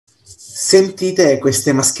Sentite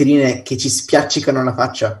queste mascherine che ci spiaccicano la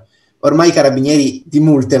faccia. Ormai i carabinieri di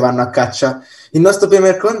multe vanno a caccia. Il nostro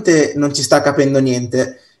Premier Conte non ci sta capendo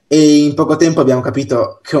niente e in poco tempo abbiamo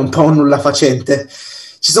capito che è un po' un nulla facente.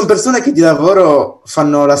 Ci sono persone che di lavoro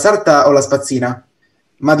fanno la sarta o la spazzina,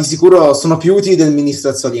 ma di sicuro sono più utili del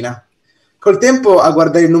ministro Azzolina. Col tempo, a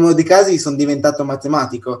guardare il numero di casi, sono diventato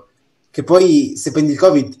matematico, che poi, se prendi il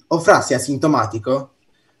Covid, o fra sia sintomatico.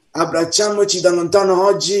 Abbracciamoci da lontano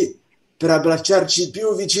oggi per abbracciarci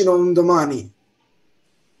più vicino un domani.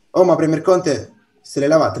 Oh, ma Premier Conte, se le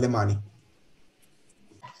lavate le mani?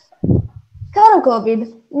 Caro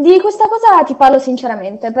Covid, di questa cosa ti parlo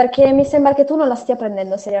sinceramente perché mi sembra che tu non la stia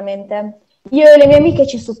prendendo seriamente. Io e le mie amiche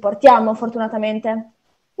ci supportiamo, fortunatamente.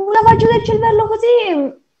 Un lavaggio del cervello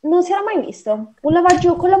così non si era mai visto. Un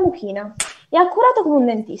lavaggio con la mucchina e accurato come un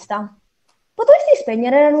dentista. Potresti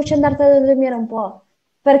spegnere la luce e andartene a dormire un po',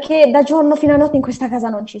 perché da giorno fino a notte in questa casa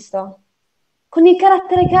non ci sto. Con il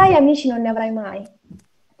carattere che hai, amici non ne avrai mai.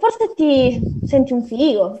 Forse ti senti un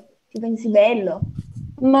figo, ti pensi bello,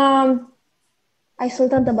 ma hai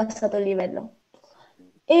soltanto abbassato il livello.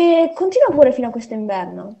 E continua pure fino a questo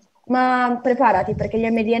inverno, ma preparati perché gli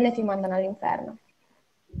MDN ti mandano all'inferno.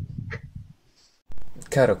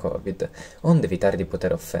 Caro Covid, onde evitare di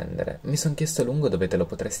poter offendere, mi son chiesto a lungo dove te lo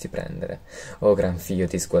potresti prendere. Oh gran figlio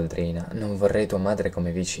di sgualdrina, non vorrei tua madre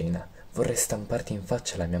come vicina, vorrei stamparti in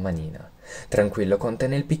faccia la mia manina. Tranquillo, con te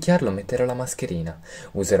nel picchiarlo metterò la mascherina,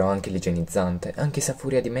 userò anche l'igienizzante, anche se a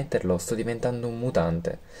furia di metterlo sto diventando un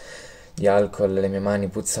mutante. Di alcol le mie mani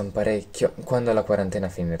puzzan parecchio, quando la quarantena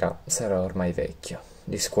finirà sarò ormai vecchio.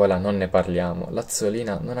 Di scuola non ne parliamo,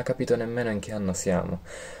 l'Azzolina non ha capito nemmeno in che anno siamo.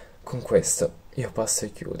 Con questo io passo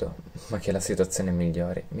e chiudo, ma che la situazione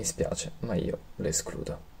migliori, mi spiace, ma io lo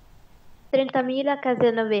escludo. 30.000 casi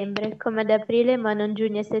a novembre, come ad aprile ma non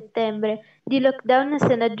giugno e settembre. Di lockdown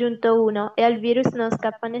se n'è aggiunto uno e al virus non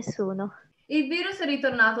scappa nessuno. Il virus è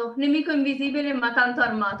ritornato, nemico invisibile ma tanto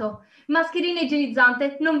armato. Mascherine e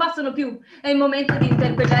igienizzante non bastano più, è il momento di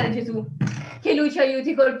interpellare Gesù. Che lui ci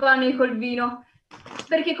aiuti col pane e col vino,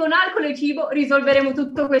 perché con alcol e cibo risolveremo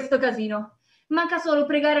tutto questo casino. Manca solo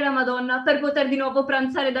pregare la Madonna per poter di nuovo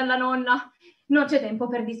pranzare dalla nonna. Non c'è tempo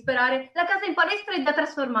per disperare, la casa in palestra è da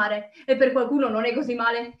trasformare e per qualcuno non è così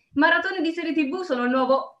male. Maratone di serie TV sono il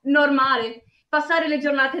nuovo normale. Passare le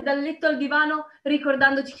giornate dal letto al divano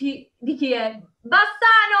ricordandoci di chi è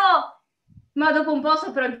Bassano! Ma dopo un po'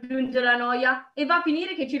 sopraggiunge la noia e va a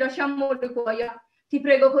finire che ci lasciamo le cuoia. Ti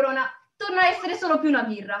prego, Corona, torna a essere solo più una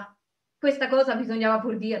birra. Questa cosa bisognava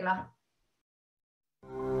pur dirla.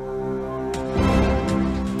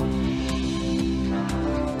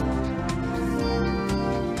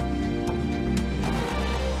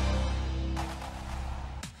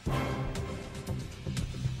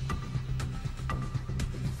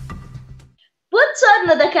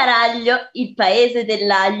 Buongiorno da Caraglio, il paese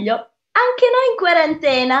dell'aglio. Anche noi in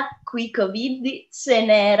quarantena, qui Covid ce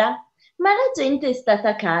n'era. Ma la gente è stata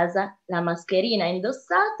a casa, la mascherina ha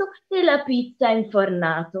indossato e la pizza ha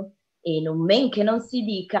infornato. E in un men che non si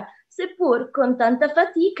dica, seppur con tanta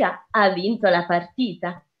fatica, ha vinto la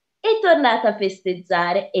partita. È tornata a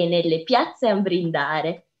festeggiare e nelle piazze a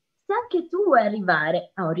brindare. Se anche tu vuoi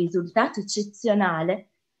arrivare a un risultato eccezionale,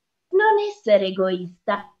 non essere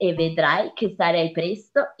egoista e vedrai che sarai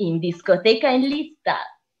presto in discoteca in lista.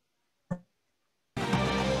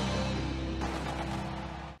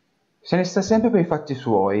 Se ne sta sempre per i fatti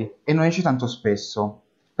suoi e non esce tanto spesso.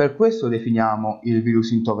 Per questo lo definiamo il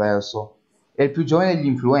virus introverso. È il più giovane degli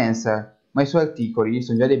influencer, ma i suoi articoli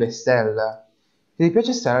sono già dei bestseller. Se ti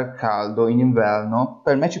piace stare al caldo in inverno,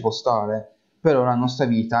 per me ci può stare, però la nostra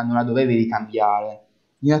vita non la dovevi ricambiare.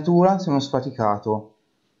 Di natura sei uno sfaticato.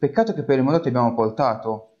 Peccato che per il mondo ti abbiamo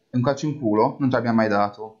portato, e un calcio in culo non ti abbiamo mai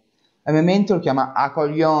dato. La mia mente lo chiama a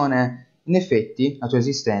coglione. In effetti, la tua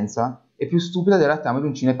esistenza è più stupida della trama di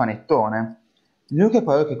un cinepanettone. Le uniche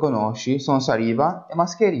parole che conosci sono saliva e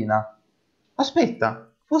mascherina.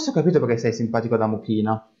 Aspetta, forse ho capito perché sei simpatico da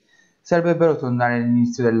mucchina. Sarebbe bello tornare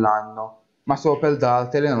all'inizio dell'anno, ma solo per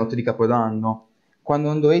dartele la notte di Capodanno, quando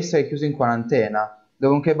non dovevi essere chiuso in quarantena,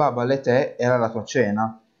 dove un kebab alle te era la tua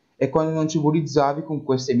cena, e quando non ci bullizzavi con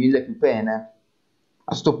queste 1000 più pene.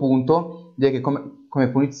 A sto punto, direi che come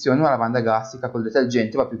punizione una lavanda gastrica col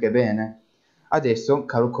detergente va più che bene. Adesso,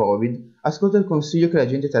 caro Covid, ascolta il consiglio che la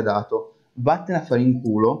gente ti ha dato, vattene a fare in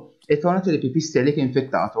culo e tornati alle pipistrelle che hai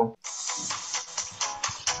infettato.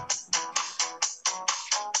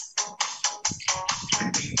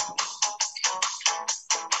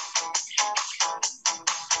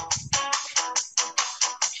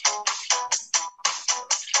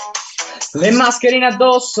 Le mascherine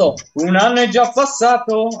addosso, un anno è già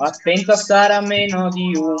passato, attento a stare a meno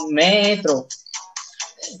di 1 metro.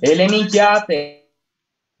 E le minchiate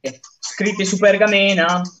scritte su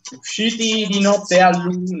pergamena, usciti di notte a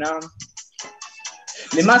luna.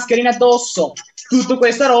 Le mascherine addosso, tutto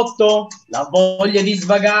questo ha rotto la voglia di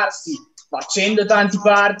svagarsi, facendo tanti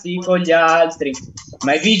party con gli altri.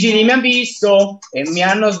 Ma i vigili mi hanno visto e mi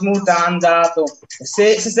hanno smutandato.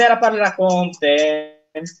 Se stasera parlerà con te.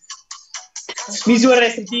 Misure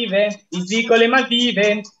restrittive, easy con le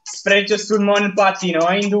Maldive, sfreccio sul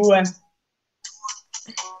monopattino in 2.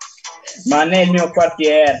 Ma nel mio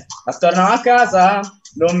quartiere, attorno a casa,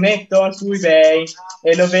 lo metto su eBay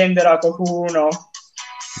e lo venderò a qualcuno.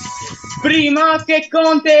 Prima che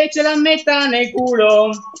con te ce la metta nel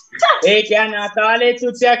culo e che a Natale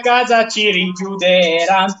tutti a casa ci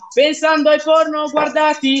rinchiuderà, pensando ai porno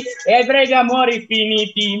guardati e ai brevi amori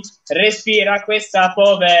finiti, respira questa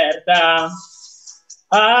povertà.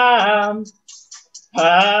 Ah,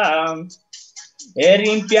 ah, e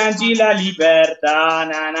rimpiangi la libertà.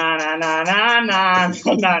 Na na na na na na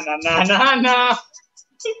na na na na.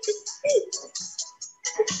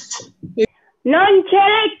 Non c'è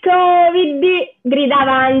il Covid,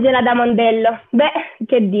 gridava Angela da Mondello. Beh,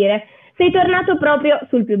 che dire, sei tornato proprio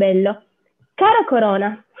sul più bello. Caro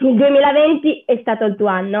Corona, il 2020 è stato il tuo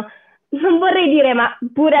anno. Non vorrei dire, ma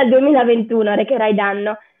pure al 2021 recherai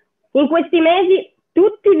danno. In questi mesi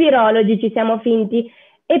tutti i virologi ci siamo finti,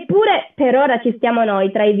 eppure per ora ci stiamo noi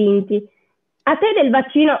tra i vinti. A te del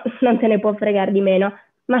vaccino non te ne può fregare di meno,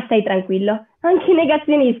 ma stai tranquillo, anche i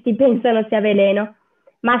negazionisti pensano sia veleno.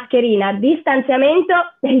 Mascherina, distanziamento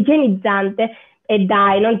e igienizzante. E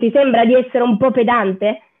dai, non ti sembra di essere un po'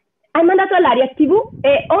 pedante? Hai mandato all'aria TV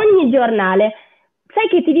e ogni giornale. Sai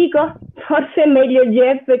che ti dico? Forse è meglio il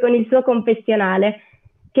GF con il suo confessionale.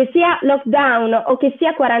 Che sia lockdown o che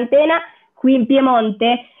sia quarantena, qui in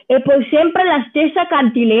Piemonte è poi sempre la stessa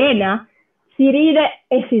cantilena. Si ride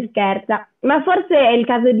e si scherza, ma forse è il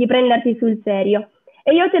caso di prenderti sul serio.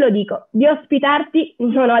 E io te lo dico, di ospitarti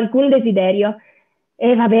non ho alcun desiderio.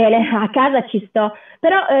 E va bene, a casa ci sto,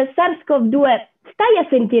 però SARS-CoV-2, stai a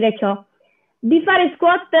sentire ciò. Di fare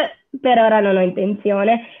squat per ora non ho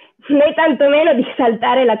intenzione, né tantomeno di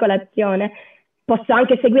saltare la colazione. Posso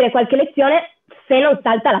anche seguire qualche lezione se non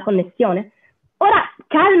salta la connessione. Ora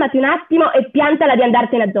calmati un attimo e piantala di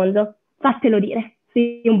andartene a zonzo. Fatelo dire,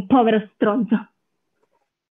 sei un povero stronzo.